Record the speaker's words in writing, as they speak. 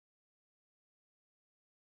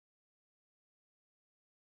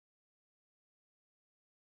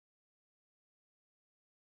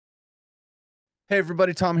Hey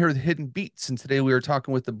everybody, Tom here with Hidden Beats, and today we are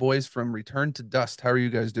talking with the boys from Return to Dust. How are you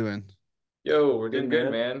guys doing? Yo, we're Good doing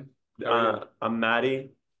good, man. man. How are you? I'm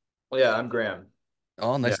Maddie. Well, yeah, I'm Graham.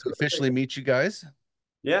 Oh, Yeah, nice to officially meet you guys.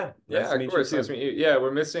 yeah. Nice Yeah, to of meet you, course. Nice son. to meet you. Yeah,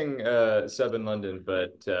 we're missing Seb in London,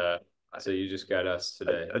 but so you just got us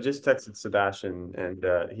today. I just texted Sebastian, and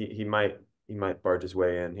he might barge his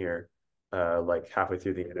way in here, like halfway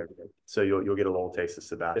through the interview. So you'll get a little taste of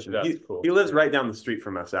Sebastian. That's He cool. lives right down the street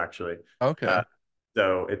from us, actually. Okay. Uh,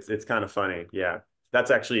 so it's kind of funny. Yeah,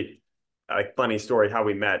 that's actually a funny story. How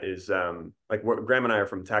we met is like Graham and I are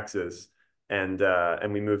from Texas, and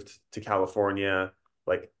we moved to California.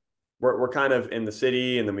 Like we're kind of in the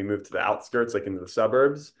city, and then we moved to the outskirts, like into the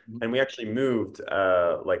suburbs, and we actually moved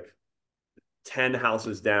like 10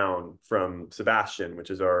 houses down from Sebastian, which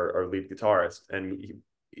is our lead guitarist. And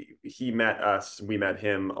he met us. We met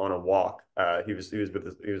him on a walk. He was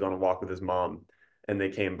on a walk with his mom, and they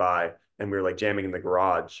came by, and we were like jamming in the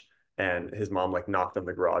garage, and his mom like knocked on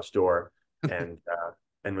the garage door, and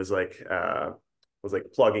and was like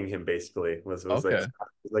plugging him, basically. Was Okay.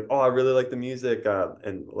 like, oh, I really like the music,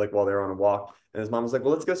 and like while they were on a walk, and his mom was like,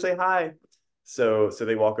 well, let's go say hi. So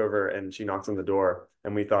they walk over, and she knocks on the door,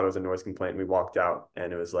 and we thought it was a noise complaint. And we walked out,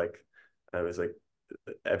 and it was like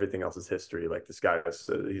everything else is history. Like this guy was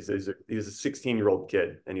he was a 16-year-old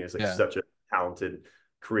kid, and he was like Yeah. such a talented,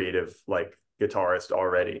 creative like guitarist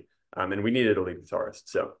already. And we needed a lead guitarist.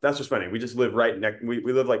 So that's just funny. We just live right next. We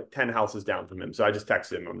live like 10 houses down from him. So I just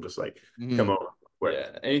texted him. I'm just like, come Mhm. over quick.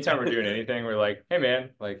 Yeah. Anytime we're doing anything, we're like, hey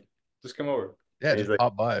man, like just come over. Yeah, And he's just like,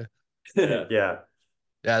 pop by. Yeah. yeah,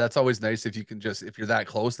 Yeah, that's always nice if you can just if you're that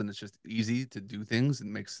close, then it's just easy to do things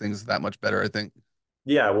and makes things that much better, I think.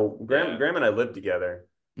 yeah. Well, Graham, Yeah. Graham and I lived together.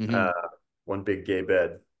 Hmm. Uh, one big gay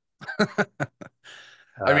bed. I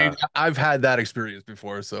mean, Uh, I've had that experience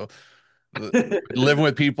before, so living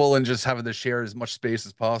with people and just having to share as much space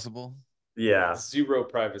as possible. yeah. Zero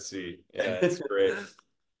privacy. Yeah, it's great.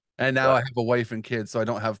 And now I But have a wife and kids, so I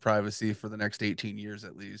don't have privacy for the next 18 years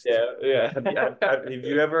at least. Yeah, yeah. have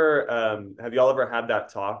y'all ever had that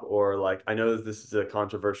talk, or like, I know that this is a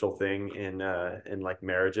controversial thing in like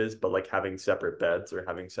marriages, but like having separate beds or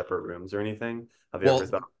having separate rooms or anything? Have you ever Well,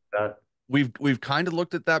 thought of that? we've kind of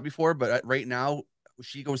looked at that before, but right now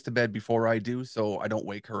she goes to bed before I do, so I don't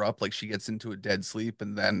wake her up. Like she gets into a dead sleep,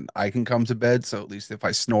 and then I can come to bed. So at least if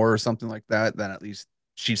I snore or something like that, then at least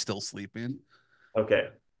she's still sleeping. Okay.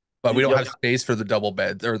 But we don't Y'all, have space for the double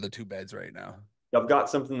beds or the two beds right now. y'all got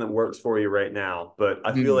something that works for you right now, but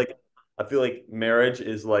Mhm. I feel like marriage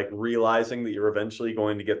is like realizing that you're eventually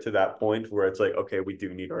going to get to that point where it's like, okay, we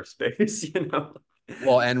do need our space, you know?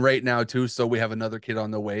 Well, and right now too, so we have another kid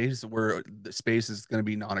on the way, so where the space is going to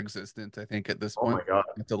be non-existent, I think, at this Oh point. my God.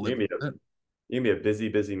 We have to live You're gonna be with it. you're gonna be a busy,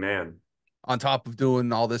 busy man. On top of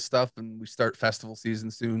doing all this stuff, and we start festival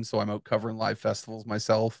season soon, so I'm out covering live festivals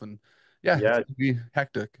myself, and yeah, it's Yeah. gonna be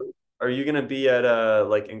hectic. Are you gonna be at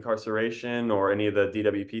like Incarceration or any of the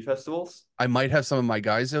DWP festivals? I might have some of my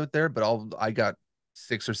guys out there, but I got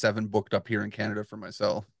 6 or 7 booked up here in Canada for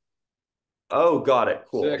myself. Oh, got it.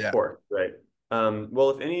 Cool. Of Yeah. Sick. course. Right.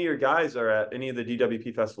 Well, if any of your guys are at any of the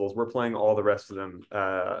DWP festivals, we're playing all the rest of them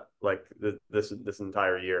like this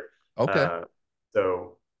entire year. Okay. Uh,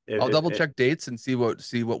 so I'll double if check dates and see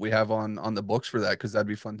what we have on the books for that because that'd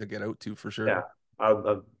be fun to get out to for sure. yeah,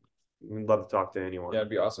 I'd love to talk to anyone, Yeah, it'd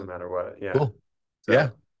be no awesome. matter what. Yeah. Cool. Yeah.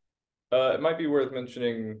 So It might be worth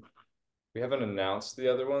mentioning we haven't announced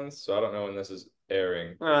the other ones, so I don't know when this is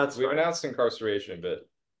airing. that's We've fine. announced Incarceration, but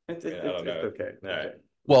I don't It's know. okay. All It's right. okay. That's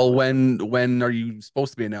Well, fine. when are you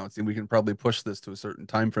supposed to be announcing? We can probably push this to a certain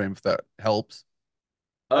time frame if that helps.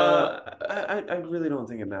 Uh, I really don't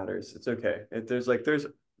think it matters. It's okay. There's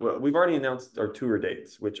well, we've already announced our tour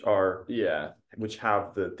dates, yeah. which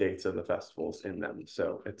have the dates of the festivals in them.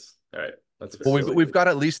 So All right. That's Well, fair. we've got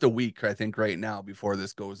at least a week, I think, right now before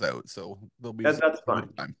this goes out, so there'll be that's a bit fine.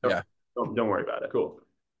 of time. Don't, Yeah. don't worry about it. Cool.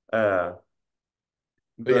 Uh,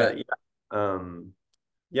 But yeah, but yeah,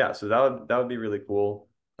 yeah. So that would be really cool.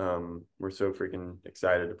 We're so freaking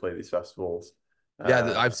excited to play these festivals. yeah,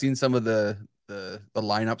 Uh, I've seen some of the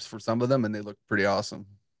lineups for some of them, and they look pretty awesome.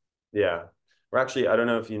 yeah. We're actually, I don't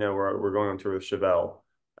know if you know, we're going on tour with Chevelle.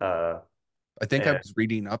 Uh, I think I and was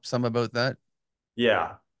reading up some about that.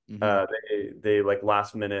 yeah, Hmm. they like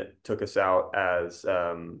last minute took us out as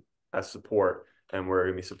support, and we're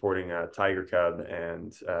gonna be supporting Tiger Cub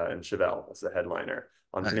and Chevelle as the headliner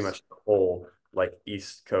on pretty Nice. much the whole like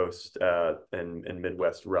East Coast and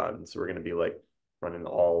Midwest run. So we're gonna be like running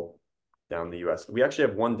all down the U.S. We actually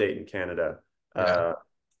have one date in Canada. Yeah.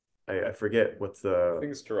 Uh, I forget what's I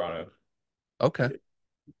think it's Toronto. I Okay.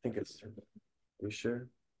 think it's. Are you sure?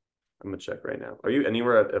 I'm gonna check right now. Are you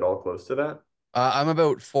anywhere at all close to that? I'm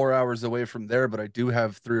about 4 hours away from there, but I do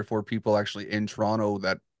have 3 or 4 people actually in Toronto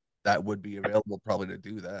that would be available probably to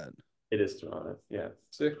do that. It is Toronto. Yeah,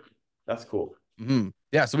 Sick. that's cool.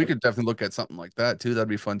 Yeah, so we could definitely look at something like that too. That'd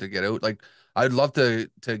be fun to get out. Like, I'd love to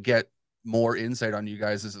get more insight on you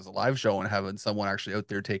guys as a live show and having someone actually out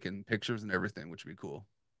there taking pictures and everything, which would be cool.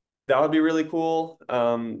 That would be really cool.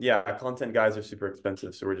 Yeah, content guys are super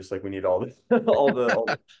expensive, so we're just like we need all the all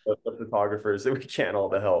the photographers that we can, all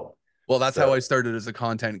the help. Well, that's how So I started as a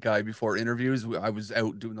content guy before interviews. I was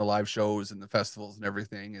out doing the live shows and the festivals and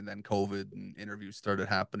everything, and then COVID and interviews started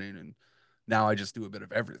happening, and now I just do a bit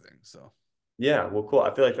of everything. So yeah, well, cool.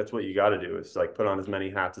 I feel like that's what you got to do is like put on as many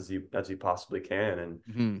hats as you possibly can, and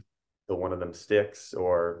mhm. till one of them sticks,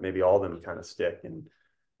 or maybe all of them kind of stick, and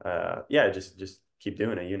yeah, just keep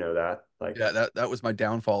doing it. You know that, like, Yeah, that was my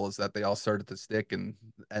downfall is that they all started to stick, and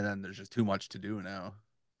then there's just too much to do now.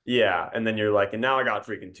 yeah, and then you're like, and now I got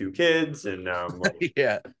freaking 2 kids and like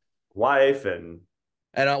Yeah. wife and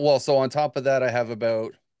And well, so on top of that, I have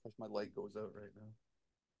about, if my light goes out right now.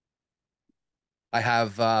 I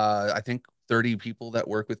have I think 30 people that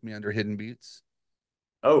work with me under Hidden Beats.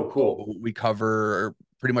 oh, cool. So we cover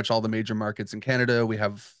pretty much all the major markets in Canada. We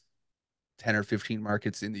have 10 or 15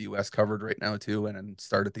 markets in the US covered right now too, and then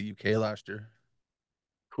started the UK last year.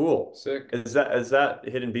 Cool. Sick. Is that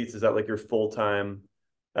Hidden Beats? Is that like your full-time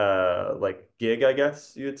like gig, I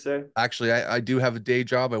guess you would say? Actually, I do have a day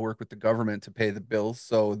job. I work with the government to pay the bills.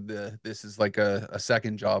 So this is like a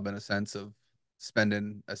second job in a sense of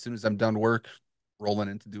spending as soon as I'm done work, rolling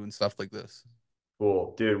into doing stuff like this.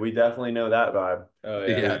 Cool. Dude, we definitely know that vibe. Oh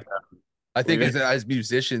yeah. Yeah. I think We as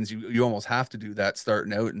musicians, you almost have to do that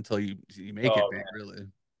starting out until you make it Oh big, man, really.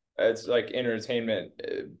 it's like entertainment.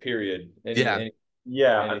 Period. Yeah.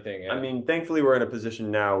 yeah, Anything. I Yeah. mean, thankfully we're in a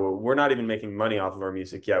position now where we're not even making money off of our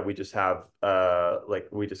music yet. We just have like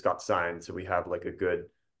we just got signed, so we have like a good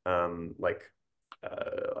like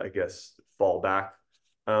I guess fallback.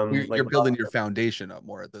 You're Like building your foundation up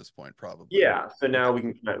more at this point, probably. yeah, so now Okay.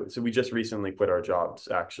 we can so we just recently quit our jobs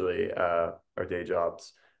actually, our day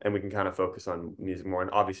jobs, and we can kind of focus on music more.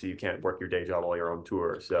 And obviously you can't work your day job while you're on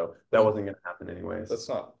tour, so that wasn't gonna happen anyways. That's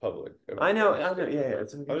not public. I know, yeah,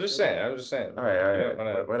 it's okay. I'm just saying. I'm just saying. All right, all You right, don't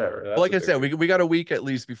wanna- whatever. that's Well, like I what said, they're- we got a week at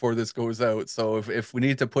least before this goes out. So if we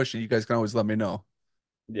need to push it, you guys can always let me know.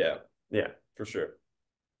 Yeah, Yeah. for sure.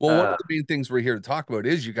 Well, one of Uh, the main things we're here to talk about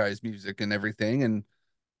is you guys' music and everything. And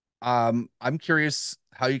I'm curious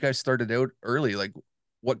how you guys started out early. Like,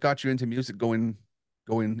 what got you into music going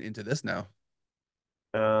into this now?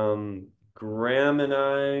 Graham and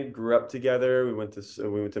I grew up together. We went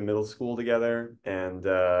to middle school together, and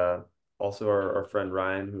also our friend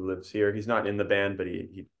Ryan, who lives here. He's not in the band, but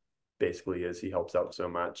he basically is. He helps out so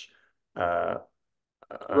much. Uh,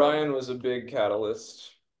 Ryan was a big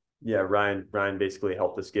catalyst. yeah, Ryan basically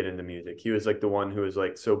helped us get into music. He was like the one who was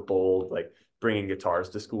like so bold, like bringing guitars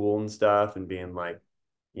to school and stuff, and being like,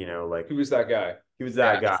 like Who was that guy? he was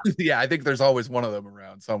that guy. Yeah, I think there's always one of them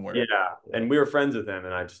around somewhere. Yeah, and we were friends with him,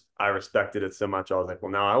 and I respected it so much. I was like,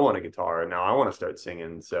 well, now I want a guitar, and now I want to start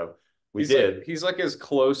singing. So we did. He's like as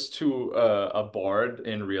close to a bard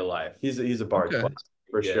in real life. He's a bard Okay.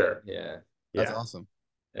 for Yeah, sure. Yeah. That's Yeah, awesome.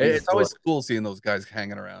 And He's It's always cool seeing those guys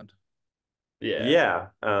hanging around. yeah. yeah.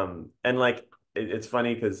 And like it's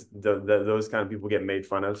funny because those kind of people get made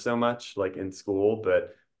fun of so much, like in school,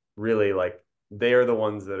 but really, like they are the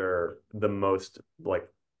ones that are the most like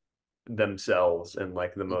themselves and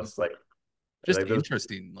like the most Just like those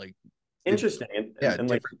interesting, like interesting yeah, and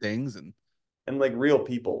like different things and like real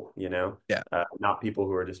people, yeah. not people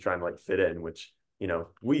who are just trying to like fit in, which,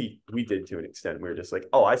 we did to an extent. We were just like,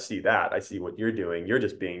 oh, I see that. I see what you're doing. You're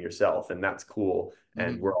just being yourself, and that's cool.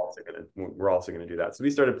 And Mhm. we're also gonna do that. So we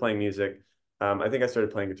started playing music. I think I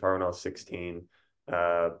started playing guitar when I was 16,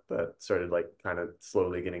 but started like kind of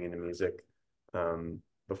slowly getting into music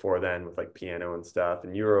before then with like piano and stuff.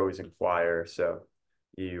 And you were always in choir, so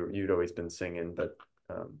you'd always been singing, but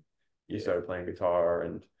you started playing guitar,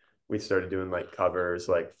 and we started doing like covers,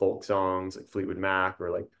 like folk songs, like Fleetwood Mac,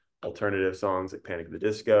 or like alternative songs like Panic at the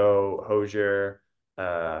Disco, Hozier,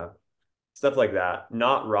 stuff like that.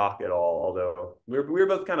 Not rock at all, although we were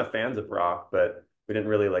both kind of fans of rock, but we didn't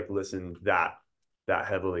really like listen that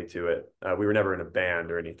heavily to it. We were never in a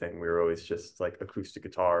band or anything. We were always just like acoustic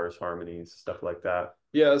guitars, harmonies, stuff like that.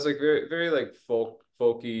 Yeah, it was like very, very like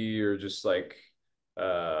folky or just like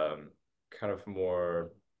kind of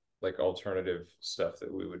more like alternative stuff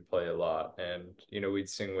that we would play a lot. And we'd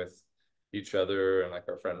sing with each other and like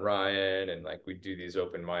our friend Ryan, and like we'd do these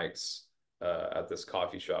open mics at this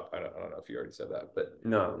coffee shop. I don't know if you already said that, but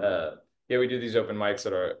No. Yeah, we do these open mics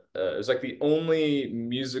that are it was like the only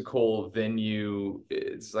musical venue.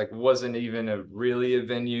 It's like wasn't even a really a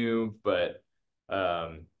venue, but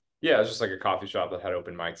yeah, it was just like a coffee shop that had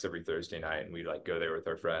open mics every Thursday night, and we'd like go there with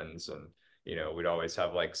our friends, and we'd always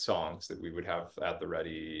have like songs that we would have at the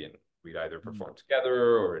ready, and we'd either perform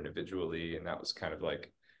together or individually, and that was kind of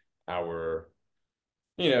like our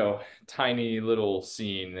tiny little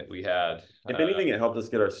scene that we had. If anything, it helped us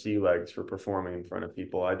get our sea legs for performing in front of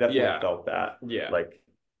people. I definitely Yeah. felt that. Yeah. Like,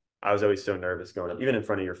 I was always so nervous going up, even in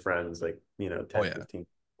front of your friends, like, 10, 15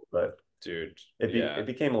 people. But dude, it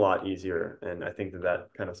became a lot easier. And I think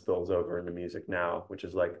that kind of spills over into music now, which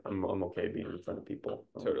is like, I'm okay being in front of people.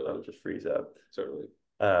 Totally. I would just freeze up. Totally.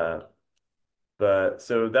 But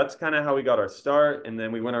so that's kind of how we got our start. And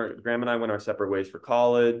then Graham and I went our separate ways for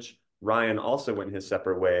college. Ryan also went his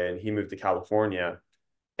separate way, and he moved to California,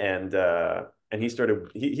 and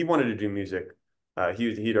he wanted to do music.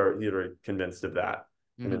 He'd already convinced himself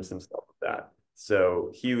of that. So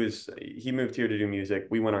he moved here to do music.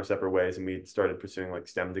 We went our separate ways, and we started pursuing like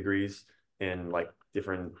STEM degrees in like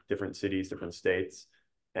different cities, different states,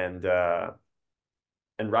 and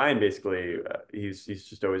Ryan basically he's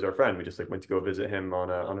just always our friend. We just like went to go visit him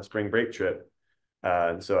on a spring break trip.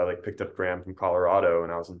 And so I like picked up Graham from Colorado,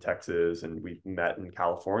 and I was in Texas, and we met in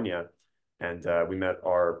California, and we met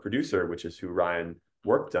our producer, which is who Ryan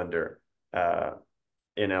worked under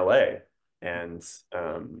in LA, and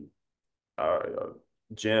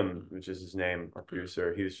Jim, which is his name, our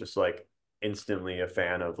producer, he was just like instantly a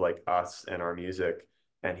fan of like us and our music,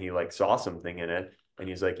 and he like saw something in it, and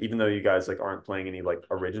he's like, even though you guys like aren't playing any like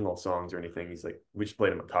original songs or anything, he's like, we just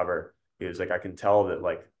played him a cover. He was like, I can tell that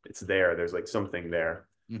like it's there. There's like something there.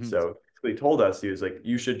 So he told us, he was like,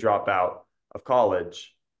 you should drop out of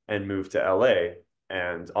college and move to LA,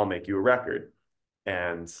 and I'll make you a record.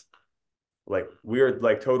 And like we were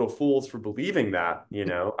like total fools for believing that,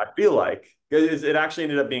 I feel like it actually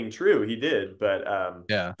ended up being true. He did, but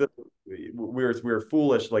we were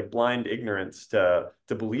foolish, like blind ignorance to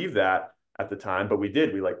believe that at the time. But we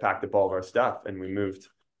did. We like packed up all of our stuff, and we moved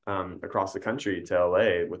across the country to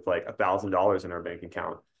LA with like $1,000 in our bank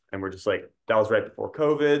account. And we're just like, that was right before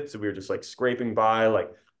COVID. So we were just like scraping by,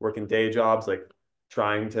 like working day jobs, like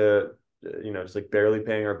trying to, just like barely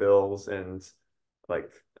paying our bills, and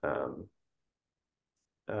like, and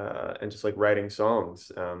just like writing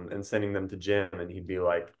songs and sending them to Jim. And he'd be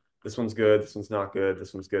like, this one's good, this one's not good,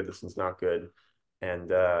 this one's good, this one's not good. And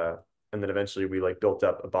then eventually we like built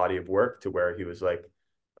up a body of work to where he was like,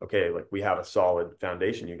 okay, like we have a solid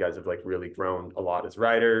foundation. You guys have like really grown a lot as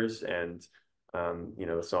writers, and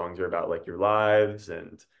the songs are about like your lives,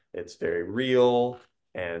 and it's very real.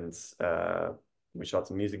 And we shot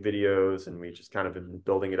some music videos, and we just kind of been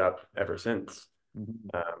building it up ever since.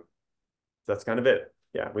 That's kind of it.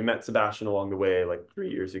 Yeah, we met Sebastian along the way like 3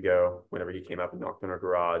 years ago, whenever he came up and knocked on our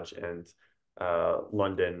garage. And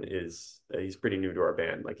London he's pretty new to our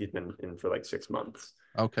band. Like he's been in for like 6 months.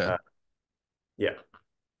 Okay. Yeah.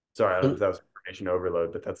 Sorry, I don't know if that was information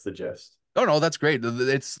overload, but that's the gist. No, that's great.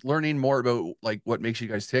 It's learning more about like what makes you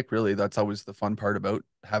guys tick. Really, that's always the fun part about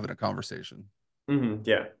having a conversation.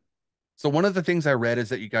 Yeah. So one of the things I read is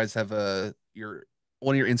that you guys have one of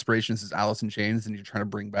your inspirations is Alice in Chains, and you're trying to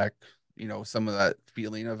bring back, some of that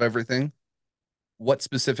feeling of everything. What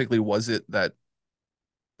specifically was it that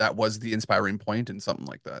was the inspiring point in something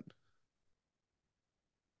like that?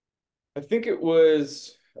 I think it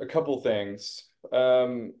was a couple things.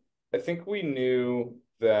 I think we knew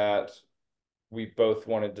that we both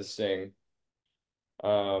wanted to sing.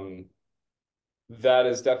 That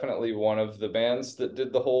is definitely one of the bands that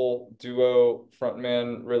did the whole duo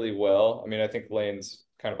frontman really well. I mean, I think Lane's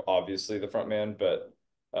kind of obviously the frontman, but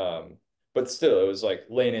still, it was like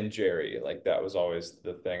Lane and Jerry. Like that was always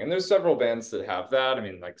the thing. And there's several bands that have that. I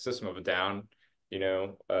mean, like System of a Down,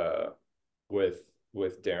 with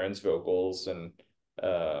Darren's vocals, and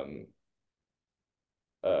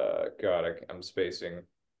God, I'm spacing.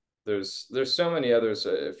 There's so many others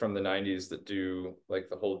from the 90s that do like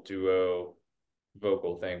the whole duo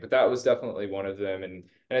vocal thing, but that was definitely one of them. And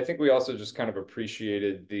I think we also just kind of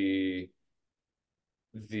appreciated the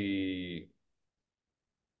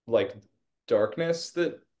like darkness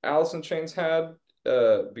that Alice in Chains had,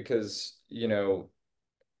 because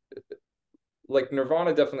like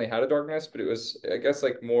Nirvana definitely had a darkness, but it was, I guess,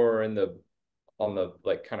 like more on the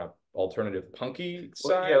like kind of alternative punky side.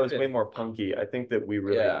 Well, yeah, it was way more punky. I think that we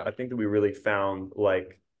really found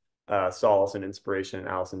like solace and inspiration in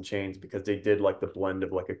Alice in Chains, because they did like the blend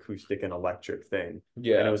of like acoustic and electric thing.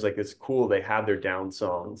 Yeah. And it was like, it's cool. They had their down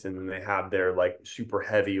songs, and then they had their like super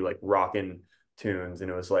heavy, like rockin' tunes. And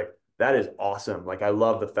it was like that is awesome. Like I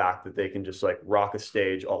love the fact that they can just like rock a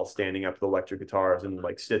stage all standing up with electric guitars and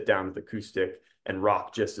like sit down with acoustic and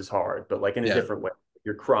rock just as hard, but like in a Yeah. different way.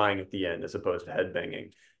 You're crying at the end as opposed to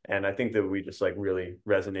headbanging. And I think that we just like really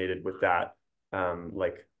resonated with that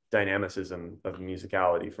like dynamicism of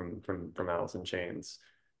musicality from Alice in Chains.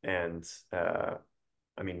 And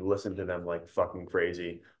I mean, listen to them like fucking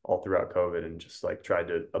crazy all throughout COVID and just like tried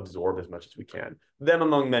to absorb as much as we can. Them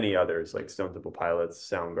among many others like Stone Temple Pilots,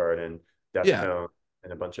 Soundgarden, Yeah. Deftones,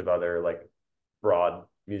 and a bunch of other like broad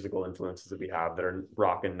musical influences that we have that are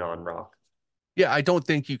rock and non-rock. Yeah, I don't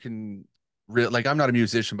think you can like I'm not a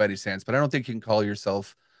musician by any sense, but I don't think you can call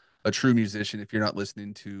yourself a true musician if you're not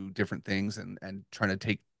listening to different things and trying to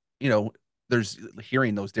take, you know, there's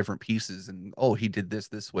hearing those different pieces and oh, he did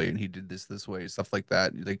this way and he did this way, stuff like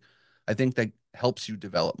that. Like I think that helps you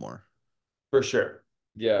develop more. For sure.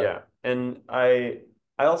 Yeah. Yeah. And I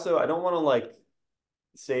also I don't want to like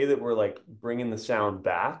say that we're like bringing the sound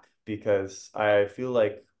back because I feel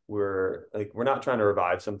like we're not trying to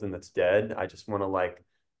revive something that's dead. I just want to like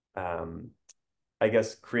um I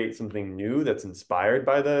guess create something new that's inspired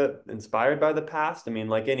by the past. I mean,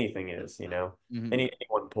 like anything is, you know, Hmm.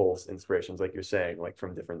 anyone pulls inspirations, like you're saying, like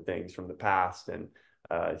from different things from the past, and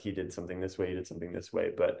he did something this way, he did something this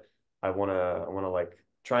way. But I wanna like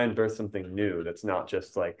try and birth something new that's not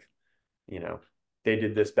just like, you know, they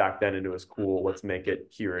did this back then and it was cool. Let's make it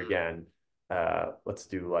here again. Let's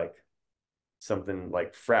do like something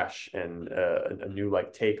like fresh and a new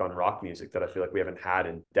like take on rock music that I feel like we haven't had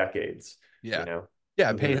in decades, you Yeah. know? Yeah,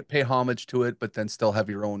 Something that, pay homage to it, but then still have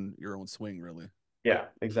your own swing, really. yeah,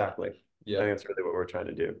 exactly. I Yeah. think that's really what we're trying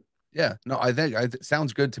to do. Yeah, no, I think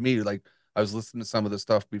sounds good to me. Like I was listening to some of the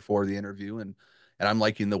stuff before the interview and I'm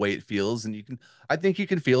liking the way it feels. And I think you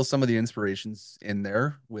can feel some of the inspirations in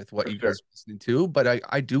there with what For you sure. guys are listening to, but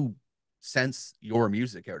I do sense your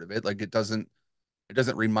music out of it. Like it doesn't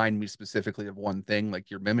remind me specifically of one thing, like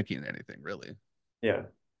you're mimicking anything really. Yeah.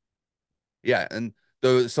 Yeah, and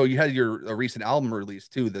so you had your a recent album release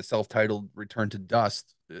too, the self-titled Return to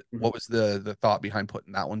Dust. Mhm. What was the thought behind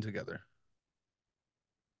putting that one together?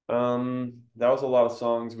 That was a lot of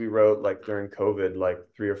songs we wrote like during COVID, like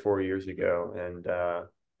 3 or 4 years ago.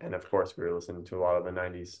 And of course we were listening to a lot of the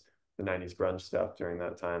 90s grunge stuff during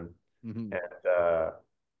that time. Hmm. And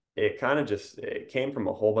it kind of just it came from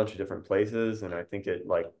a whole bunch of different places. And I think it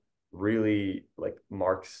like really like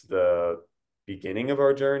marks the beginning of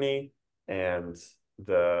our journey and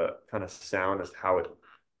the kind of sound as how it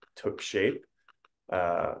took shape.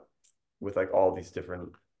 Uh, with like all these different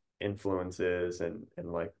influences and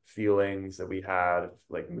like feelings that we had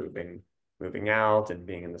like moving out and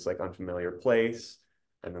being in this like unfamiliar place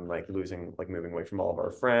and then like losing like moving away from all of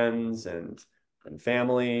our friends and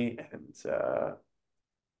family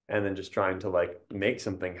and then just trying to like make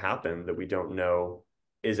something happen that we don't know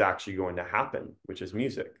is actually going to happen, which is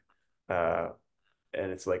music. uh and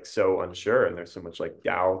it's like so unsure and there's so much like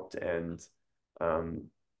doubt and um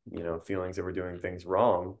you know feelings that we're doing things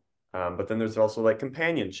wrong. But then there's also like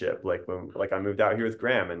companionship, like when like I moved out here with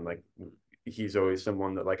Graham and like he's always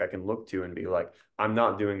someone that like I can look to and be like I'm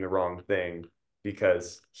not doing the wrong thing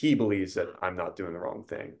because he believes that I'm not doing the wrong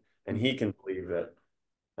thing and he can believe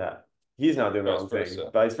that he's not doing the Vice wrong thing, versa.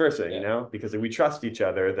 vice versa, you Yeah. know, because we trust each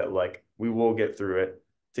other that like we will get through it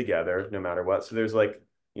together no matter what. So there's like,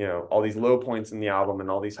 you know, all these low points in the album and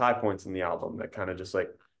all these high points in the album that kind of just like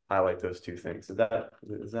highlight those two things. Is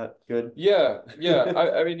that good? Yeah. Yeah.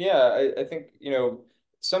 I mean, yeah, I think,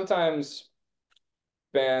 sometimes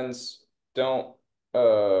bands don't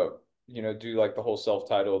do like the whole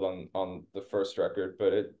self-titled on the first record,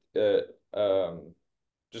 but it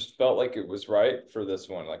just felt like it was right for this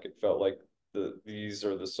one. Like it felt like these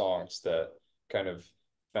are the songs that kind of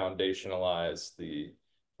foundationalize the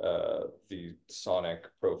sonic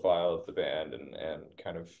profile of the band and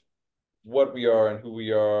kind of what we are and who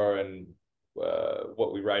we are and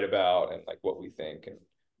what we write about and like what we think and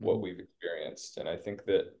what Hmm. we've experienced. And I think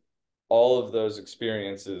that all of those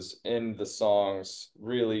experiences in the songs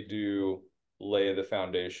really do lay the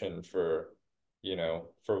foundation for,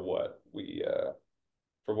 for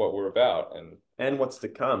what we're about. And what's to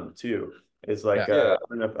come too is Yeah. like Yeah,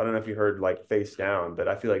 I don't know if you heard like Face Down, but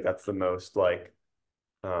I feel like that's the most like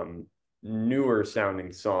um newer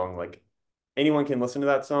sounding song. Like anyone can listen to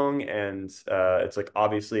that song and it's like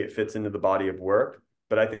obviously it fits into the body of work,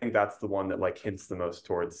 but I think that's the one that like hints the most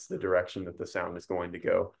towards the direction that the sound is going to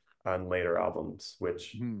go on later albums,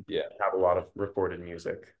 which Hmm. yeah, have a lot of recorded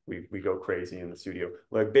music. We go crazy in the studio.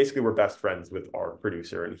 Like basically we're best friends with our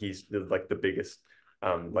producer and he's like the biggest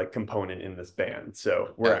like component in this band.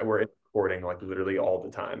 So Yeah. we're recording like literally all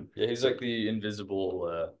the time. yeah. He's So like the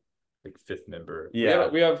invisible like fifth member. Yeah.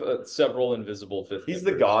 We have several invisible fifth He's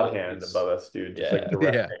the members. god Like, hand it's- above us, dude. Just Yeah.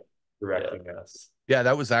 like Yeah. directing us. Yeah,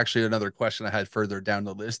 that was actually another question I had further down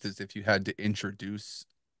the list is if you had to introduce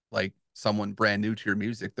like someone brand new to your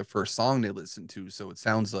music, the first song they listen to. So it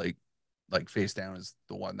sounds like Face Down is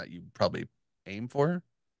the one that you probably aim for.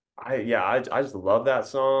 I just love that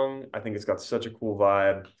song. I think it's got such a cool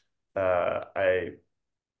vibe. I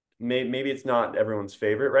maybe it's not everyone's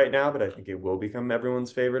favorite right now, but I think it will become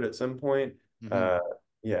everyone's favorite at some point. Mhm.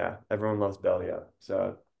 Yeah, everyone loves Belly Up.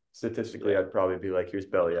 So statistically, I'd probably be like, here's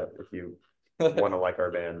Belly Up if you want to like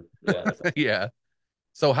our band. Yeah. Yeah.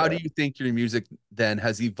 So how do Uh, you think your music then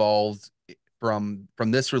has evolved from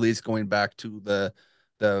this release going back to the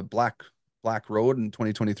Black Road in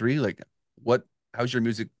 2023? Like what how's your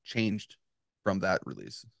music changed from that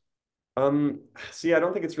release? See, I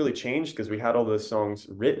don't think it's really changed because we had all those songs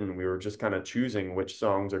written. We were just kind of choosing which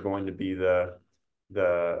songs are going to be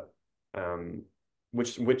the um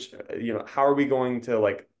which how are we going to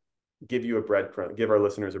like give you a breadcrumb, give our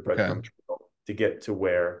listeners a Okay. breadcrumb trail to get to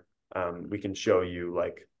where we can show you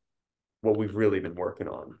like what we've really been working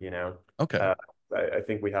on, you know? Okay. Uh, I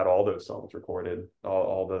think we had all those songs recorded,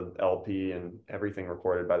 all the LP and everything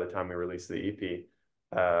recorded by the time we released the EP.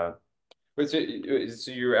 But so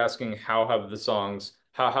you're asking how have the songs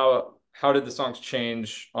how did the songs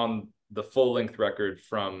change on the full length record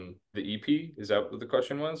from the EP? Is that what the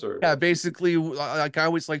question was, or? Yeah, basically, like I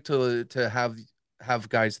always like to have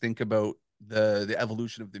guys think about the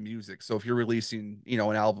evolution of the music. So if you're releasing, an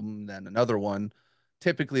album, then another one,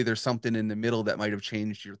 typically there's something in the middle that might have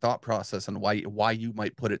changed your thought process on why you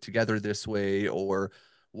might put it together this way, or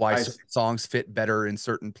why I certain songs fit better in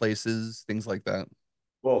certain places, things like that.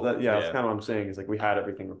 Well, that's Yeah. kind of what I'm saying is like we had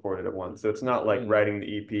everything recorded at once. So it's not like Mm. writing the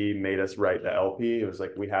EP made us write the LP. It was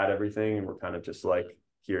like we had everything and we're kind of just like,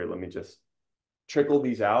 here, let me just trickle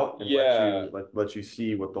these out and Yeah. let you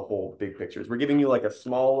see what the whole big picture is. We're giving you like a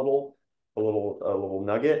small little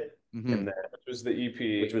nugget Hmm. and then Which was the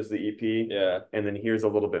EP. which was the EP. Yeah. And then here's a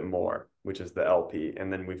little bit more, which is the LP.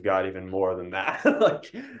 And then we've got even more than that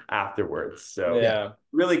like afterwards. So Yeah.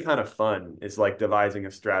 really kind of fun is like devising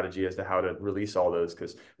a strategy as to how to release all those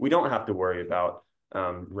because we don't have to worry about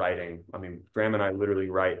writing. I mean, Graham and I literally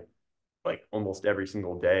write like almost every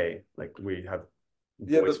single day. Like we have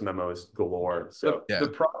Yeah, voice memos galore. So Yeah. The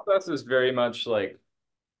process is very much like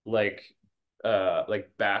like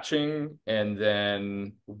batching, and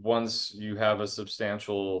then once you have a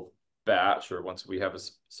substantial batch, or once we have a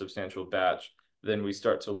substantial batch, then we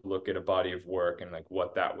start to look at a body of work and like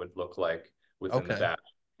what that would look like within the Okay. batch,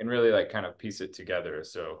 and really like kind of piece it together.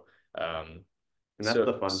 So and that's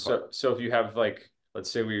the fun part. so if you have like,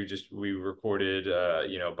 let's say we recorded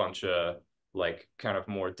a bunch of like kind of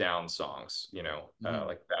more down songs, Mhm.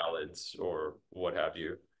 like ballads or what have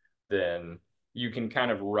you, then you can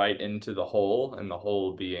kind of write into the whole, and the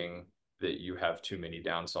whole being that you have too many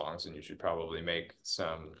down songs and you should probably make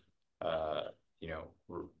some uh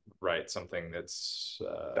write something that's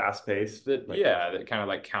Fast paced. that Like, yeah, that kind of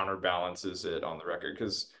like counterbalances it on the record.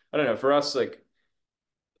 Because I don't know, for us, like,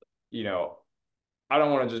 you know I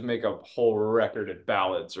don't want to just make a whole record of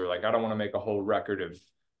ballads, or like I don't want to make a whole record of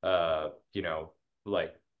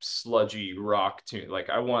like sludgy rock tune. Like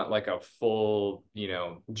I want like a full,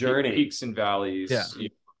 journey. peaks and valleys. Yeah.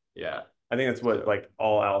 Yeah. I think that's what So, like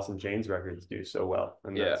all Alice in Chains records do so well.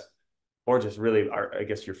 And Yeah. that's or just really I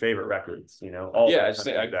guess your favorite records, all yeah, of it's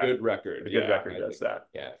them a do that. good record. A good Yeah, record I does think- that.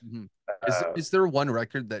 Yeah. Mhm. Uh, Is there one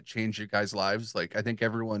record that changed your guys' lives? Like I think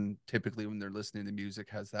everyone typically when they're listening to music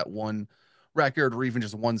has that one record or even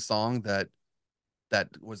just one song that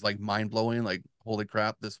was like mind blowing, like holy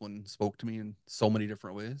crap, this one spoke to me in so many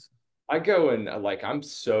different ways. I go and like I'm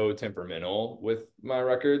so temperamental with my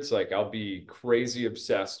records. Like I'll be crazy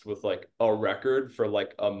obsessed with like a record for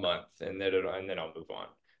like a month, and then I'll move on.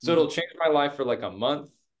 So it'll change my life for like a month,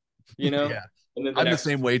 Yeah. and then the I'm the next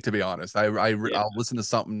same way to be honest. yeah. I'll listen to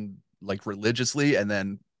something like religiously and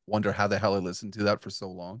then wonder how the hell I listened to that for so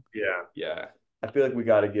long. yeah. Yeah. I feel like we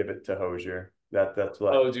got to give it to Hosier. That's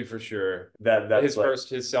what Oh, dude, for sure. that's His like first,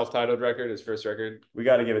 his self-titled record, his first record. we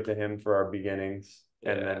got to give it to him for our beginnings.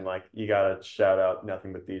 And Yeah. then like you got to shout out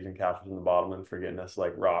Nothing But Thieves and Castles in the Bottom for getting us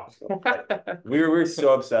like rock. We were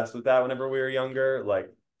so obsessed with that whenever we were younger, like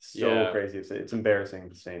so Yeah. crazy. It's embarrassing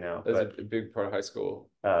to say now, That's a big part of high school,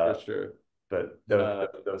 but for sure. but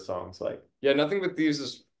those songs like Yeah, Nothing But Thieves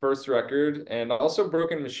is first record, and also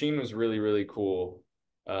Broken Machine was really, really cool.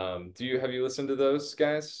 Have you listened to those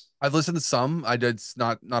guys? I've listened to some. I did it's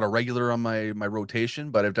not a regular on my rotation,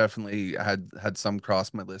 but I've definitely had some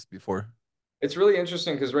cross my list before. It's really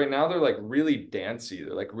interesting because right now they're like really dancey.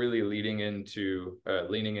 They're like really leaning into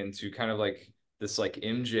kind of like this like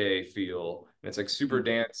MJ feel. And it's like super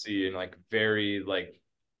dancey and like very like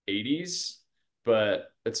 80s,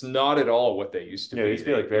 but it's not at all what they used to Yeah, be. it used to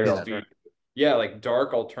be like They very used to be, alternative. yeah, like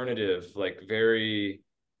dark alternative, like very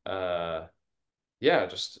yeah,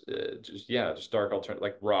 just dark alternative,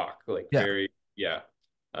 like rock, like Yeah. very, yeah.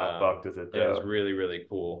 I fucked with it Yeah, it was though. really, really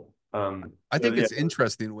cool. I think Yeah, it's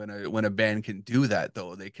interesting when a band can do that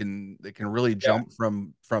though. They can really Yeah, jump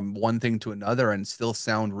from one thing to another and still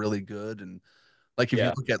sound really good. And like if you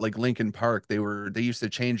yeah, look at like Linkin Park, they used to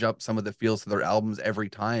change up some of the feels of their albums every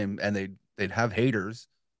time, and they'd have haters,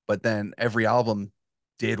 but then every album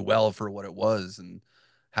did well for what it was and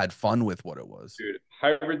had fun with what it was. dude.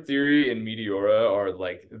 Hybrid Theory and Meteora are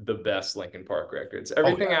like the best Linkin Park records. Oh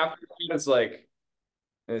Everything yeah. after that is like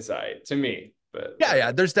it's alright to me, but Yeah, yeah.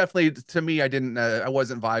 whatever. There's definitely to me, I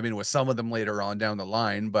wasn't vibing with some of them later on down the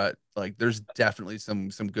line, but like there's definitely some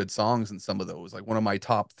good songs in some of those. Like one of my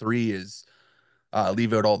top three is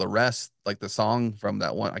Leave Out All the Rest, like the song from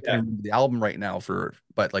that one. I can't Yeah, remember the album right now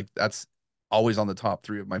but like that's always on the top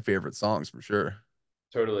three of my favorite songs for sure.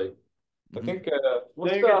 totally. I Mhm. think there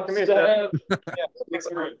what's you go. up, Come here, Steph? Steph. Yeah, thanks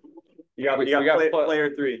for- You we got got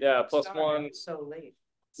player three. yeah, plus Sorry, one. I'm so late.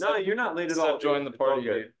 No, you're not late at Steph all. joined the It's all party.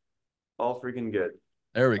 good. All freaking good.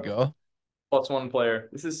 There we go. Plus one player.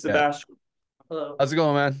 This is Yeah. Sebastian. Hello. How's it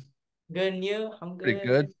going, man? Good and you? I'm Pretty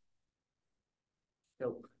good. good.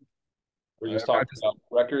 Dope. We're I just talking just- about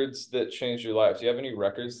records that changed your life. Do you have any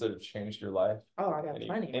records that have changed your life? Oh, I got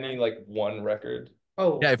plenty. Any man. like one record?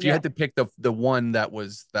 Oh, Yeah, if you had to pick the one that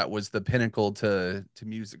was the pinnacle to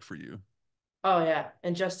music for you. Oh yeah,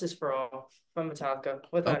 and Justice for All from Metallica,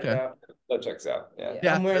 without a Okay. doubt. That checks out. Yeah.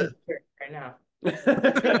 Yeah, I'm wearing the shirt right now.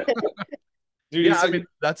 Dude, Yeah, it's I like mean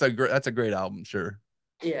that's a great album, sure.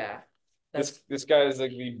 Yeah, that's this guy is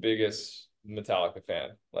like the biggest Metallica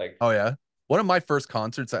fan. Like, Oh yeah. One of my first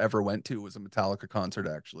concerts I ever went to was a Metallica concert,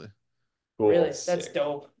 actually. Cool. really that's sick.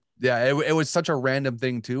 dope. Yeah, it was such a random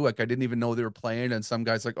thing too. Like I didn't even know they were playing, and some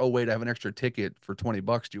guy's like, "Oh wait, I have an extra ticket for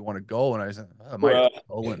 $20. Do you want to go?" And I said, "I might as Bruh.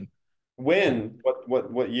 well go." And When?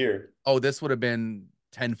 What year? oh, this would have been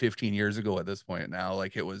 10, 15 years ago at this point now.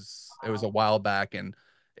 Like it was a while back, and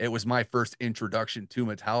it was my first introduction to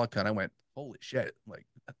Metallica, and I went, "Holy shit!" Like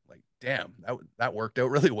damn, that worked out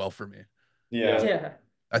really well for me. Yeah. Yeah.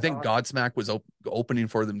 I think Godsmack was opening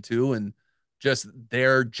for them too, and just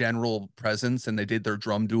their general presence, and they did their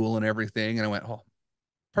drum duel and everything, and I went, "Oh,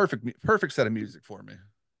 perfect set of music for me."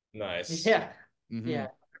 Nice. Yeah. Mhm. Yeah.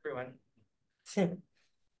 Everyone.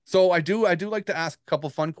 So I do like to ask a couple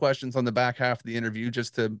fun questions on the back half of the interview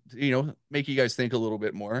just to, make you guys think a little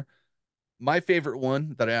bit more. My favorite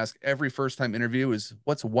one that I ask every first time interview is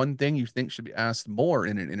what's one thing you think should be asked more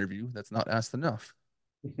in an interview that's not asked enough?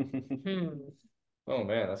 Oh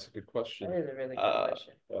man, that's a good question. That is a really good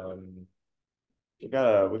question. We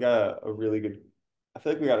got a really good. I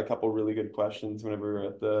feel like we got a couple really good questions whenever we were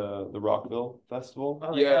at the Rockville Festival.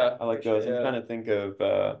 Oh Yeah. I like those. I'm Yeah. trying to think of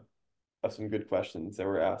some good questions that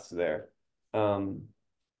were asked there.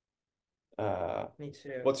 Me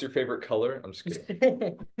too. What's your favorite color? I'm just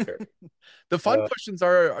kidding. The fun Uh, questions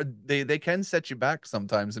are they can set you back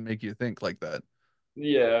sometimes and make you think like that.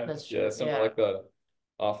 Yeah, That's yeah, true. some Yeah. like the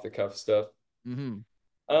off the cuff stuff. Hmm.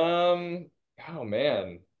 Oh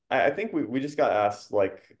man. I think we just got asked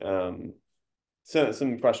like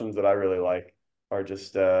some questions that I really like are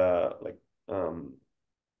just like oh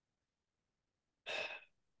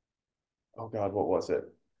God, what was it?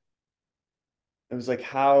 It was like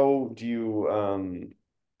how do you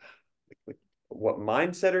like what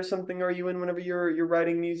mindset or something are you in whenever you're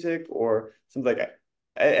writing music or something like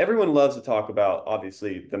everyone loves to talk about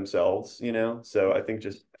obviously themselves, So I think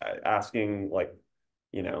just asking like,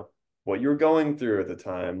 what you were going through at the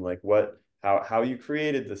time, like how you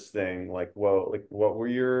created this thing, like what were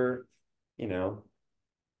your, you know,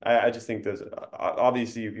 I just think those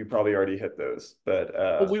obviously you probably already hit those, but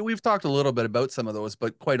Well, we've talked a little bit about some of those,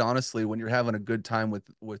 but quite honestly, when you're having a good time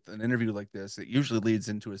with an interview like this, it usually leads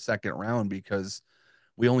into a second round because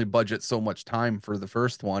we only budget so much time for the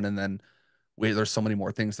first one, and then there's so many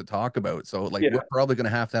more things to talk about. So like yeah, we're probably gonna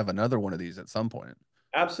have to have another one of these at some point.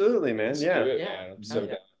 absolutely, man. Let's Yeah. do it, Yeah. man. I'm Oh, so yeah.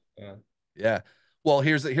 down. Yeah. Yeah. Well,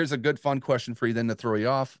 here's a good fun question for you then to throw you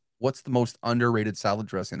off. What's the most underrated salad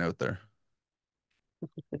dressing out there?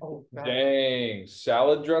 Oh God. Dang.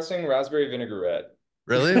 Salad dressing, raspberry vinaigrette.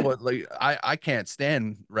 Really? What like I can't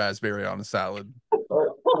stand raspberry on a salad.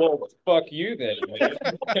 Well, fuck you then,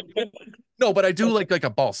 man. No, but I do like a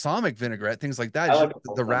balsamic vinaigrette, things like that. I It's like just a the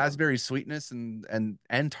balsamic. raspberry sweetness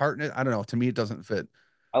and tartness. I don't know. To me, it doesn't fit.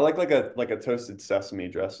 I like a toasted sesame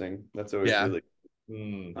dressing. That's always Yeah. really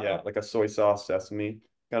yeah, Uh-huh. like a soy sauce sesame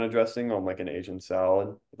kind of dressing on like an Asian salad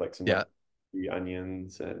with like some Yeah. like the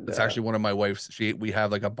onions and That's actually one of my wife's. We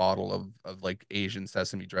have like a bottle of like Asian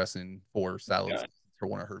sesame dressing for salads yeah, for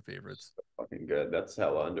one of her favorites. fucking good. That's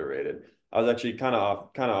hella underrated. I was actually kind of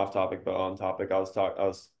off topic, but on topic. I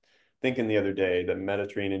was thinking the other day that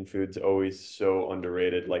Mediterranean food's always so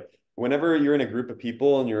underrated. Like whenever you're in a group of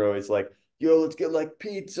people and you're always like, yo, let's get like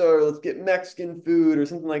pizza or let's get Mexican food or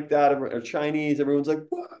something like that, or Chinese, everyone's like,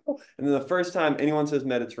 whoa. And then the first time anyone says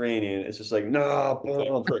Mediterranean, it's just like, nah,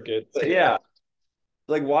 bomb. Crickets. But yeah,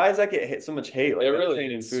 like why does that get hit so much hate? Like It really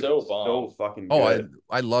Mediterranean is food so is so bomb. fucking Oh, good.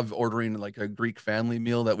 I love ordering like a Greek family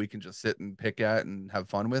meal that we can just sit and pick at and have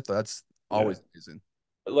fun with. That's Yeah. always amazing.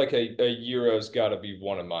 Like a gyro's got to be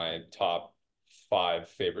one of my top 5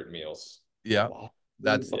 favorite meals. Yeah,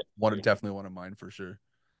 that's Yeah. definitely one of mine for sure.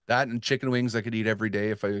 That and chicken wings I could eat every day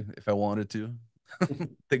if I wanted to.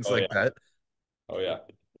 Things Oh like yeah. that. Oh yeah.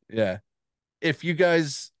 Yeah. If you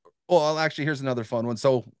guys, well, actually, here's another fun one.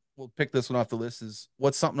 So we'll pick this one off the list. Is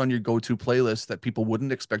what's something on your go-to playlist that people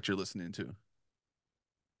wouldn't expect you're listening to?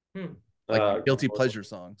 Hmm. Like your Uh, guilty pleasure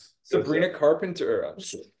songs. Sabrina Carpenter.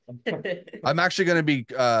 I'm actually gonna be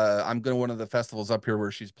I'm going to one of the festivals up here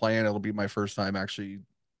where she's playing. It'll be my first time actually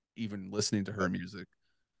even listening to her music.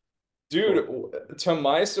 Dude, to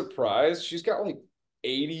my surprise, she's got like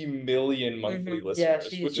 80 million monthly Mhm. Yeah,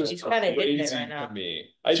 listeners, which is she's kind of hitting it crazy right to now. me.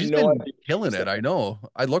 I had She's no been idea she killing was it. that. I know.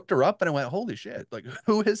 I looked her up and I went, holy shit! Like,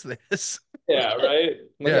 who is this? Yeah, right.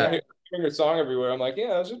 Like Yeah. I'm hearing her song everywhere. I'm like,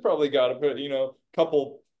 yeah, she's probably got to put,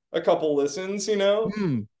 a couple listens,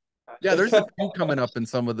 Hmm. Yeah, there's a few coming up in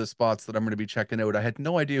some of the spots that I'm going to be checking out. I had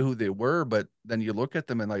no idea who they were, but then you look at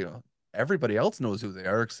them and like everybody else knows who they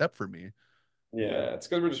are except for me. yeah, Yeah, it's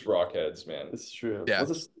because we're just rockheads, man. it's true. Yeah.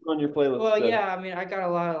 What's on your playlist? Well, yeah, I mean, I got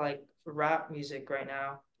a lot of like rap music right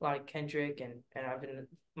now, a lot of Kendrick and I've been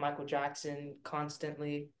Michael Jackson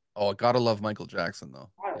constantly. Oh, gotta love Michael Jackson though.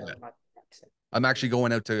 I Yeah. love Michael Jackson. I'm actually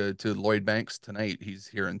going out to Lloyd Banks tonight. He's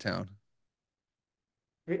here in town.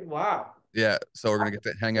 Wow. Yeah, so we're gonna get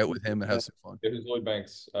to hang out with him and have some fun. Yeah, who's Lloyd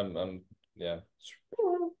Banks? Yeah.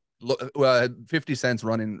 50 Cent's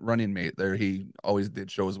running mate there. He always did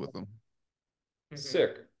shows with him. Mhm.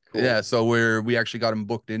 Sick. Cool. Yeah, so we actually got him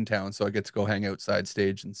booked in town, so I get to go hang outside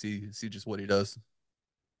stage and see just what he does.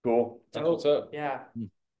 Cool. That's what's up. Yeah. Hmm.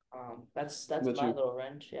 That's What my you- little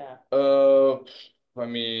wrench. Yeah. I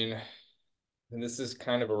mean, and this is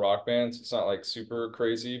kind of a rock band, so it's not like super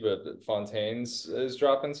crazy, but Fontaine's is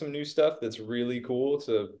dropping some new stuff that's really cool. It's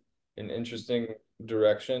an interesting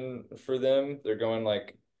direction for them. They're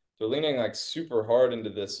leaning like super hard into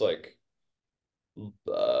this like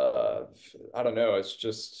I don't know, it's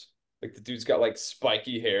just like the dude's got like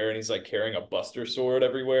spiky hair and he's like carrying a Buster sword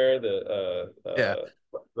everywhere. Yeah. Very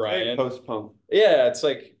Ryan. post-punk. Yeah, it's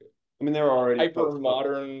like I mean, they were already hyper post-punk.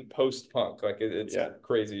 modern post punk. Like it's Yeah.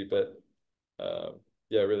 crazy, but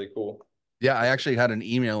yeah, really cool. Yeah, I actually had an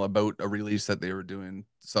email about a release that they were doing.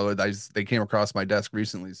 So they came across my desk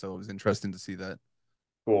recently, so it was interesting to see that.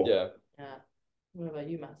 Cool. Yeah. Yeah. What about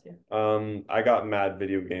you, Matthew? I got Mad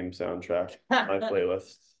video game soundtrack on my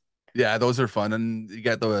playlist. Yeah, those are fun. And you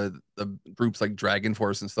got the groups like Dragon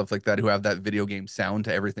Force and stuff like that who have that video game sound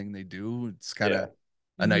to everything they do. It's kind of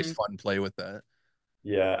a nice Mhm. fun play with that.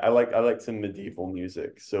 Yeah, I like some medieval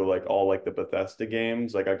music. So like all like the Bethesda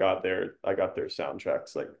games, like I got their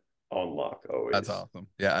soundtracks like on lock always. That's awesome.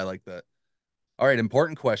 Yeah, I like that. All right,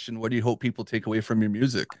 important question. What do you hope people take away from your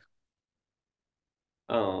music?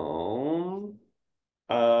 Um,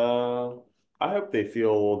 uh, I hope they feel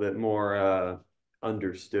a little bit more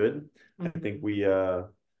understood. I think we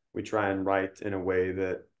try and write in a way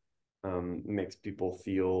that makes people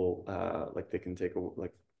feel like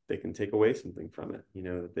they can take away something from it. You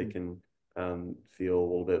know, that they can feel a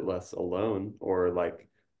little bit less alone, or like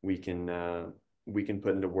we can we can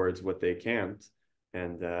put into words what they can't,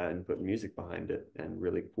 and put music behind it and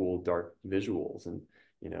really cool dark visuals, and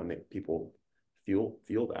make people feel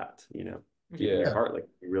that deep in Yeah. their heart, like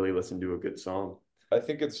you really listen to a good song. I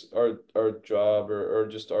think it's our job or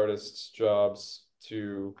just artists' jobs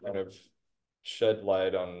to kind of shed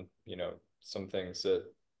light on, some things that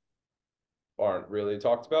aren't really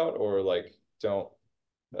talked about or like don't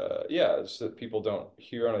yeah, just that people don't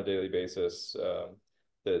hear on a daily basis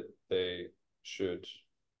that they should,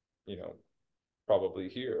 you know, probably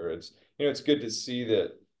hear. It's good to see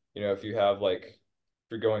that, if you have like if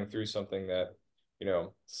you're going through something that,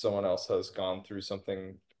 someone else has gone through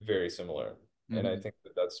something very similar. And I Mhm. think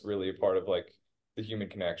that that's really a part of like the human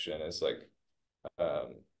connection is like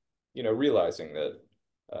realizing that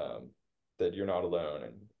that you're not alone,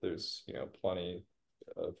 and there's, you know, plenty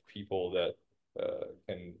of people that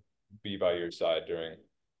can be by your side during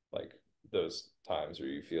like those times where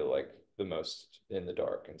you feel like the most in the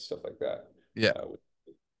dark and stuff like that. Yeah.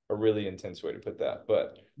 A really intense way to put that,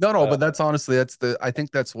 but No, but that's honestly, I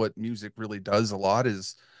think that's what music really does a lot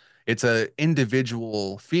is it's a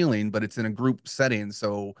individual feeling, but it's in a group setting.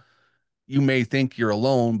 So you may think you're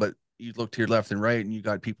alone, but you look to your left and right and you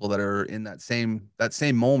got people that are in that same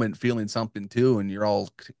moment feeling something too, and you're all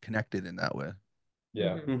connected in that way.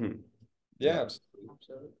 yeah, Mhm. yeah,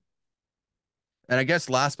 Absolutely. And I guess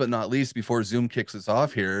last but not least, before Zoom kicks us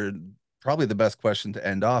off here, probably the best question to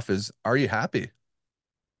end off is, are you happy?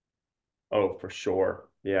 Oh, for sure.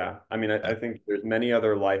 Yeah. I mean, Yeah. I think there's many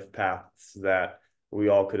other life paths that we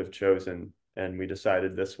all could have chosen, and we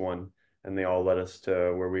decided this one, and they all led us to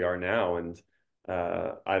where we are now. And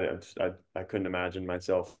I couldn't imagine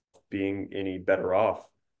myself being any better off,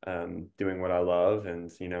 doing what I love,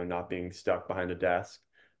 and not being stuck behind a desk,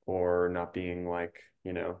 or not being like,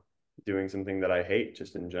 doing something that I hate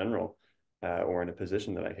just in general, or in a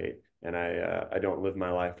position that I hate. And I don't live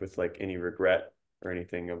my life with like any regret or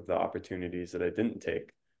anything of the opportunities that I didn't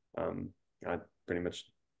take. I pretty much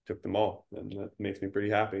took them all, and that makes me pretty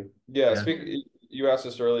happy. yeah. Yeah. You asked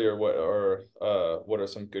us earlier what are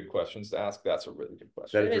some good questions to ask. That's a really good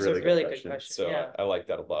question. That It is is a a really really good good question. question. So Yeah. I like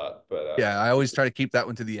that a lot. But Yeah, I always try to keep that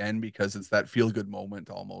one to the end because it's that feel good moment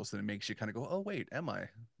almost, and it makes you kind of go, "Oh wait, am I?"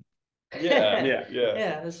 yeah, Yeah. yeah.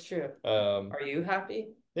 Yeah, that's true. Are you happy?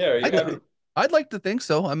 Yeah, are you I'd, happy? I'd like to think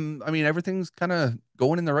so. I mean, everything's kind of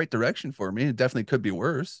going in the right direction for me. It definitely could be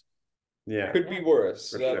worse. Yeah. Could be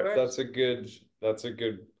worse. For That, sure. that's a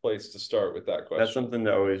good place to start with that question. That's something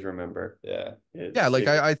to always remember. Yeah. Yeah, like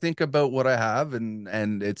I think about what I have, and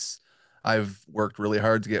I've worked really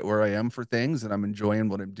hard to get where I am for things, and I'm enjoying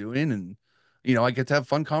what I'm doing, and I get to have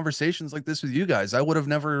fun conversations like this with you guys. I would have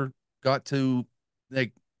never got to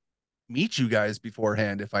like meet you guys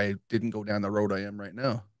beforehand if I didn't go down the road I am right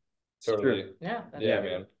now. It's true. Totally. Yeah. Yeah,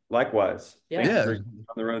 man. Likewise. Yeah. Thank you Yeah, for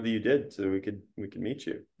on the road that you did, so we could meet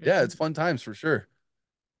you. yeah, it's fun times for sure.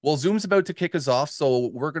 Well, Zoom's about to kick us off, so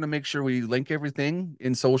we're gonna make sure we link everything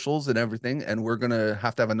in socials and everything, and we're gonna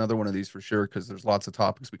have another one of these for sure because there's lots of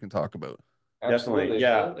topics we can talk about. Definitely. Absolutely.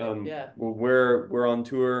 Yeah. Absolutely. Yeah. Well, we're on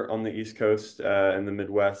tour on the East Coast, in the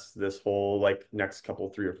Midwest this whole like next couple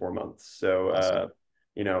 3 or 4 months. So Awesome.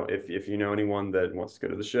 if you know anyone that wants to go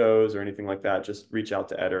to the shows or anything like that, just reach out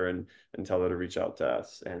to Eder and tell her to reach out to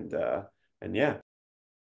us. And yeah,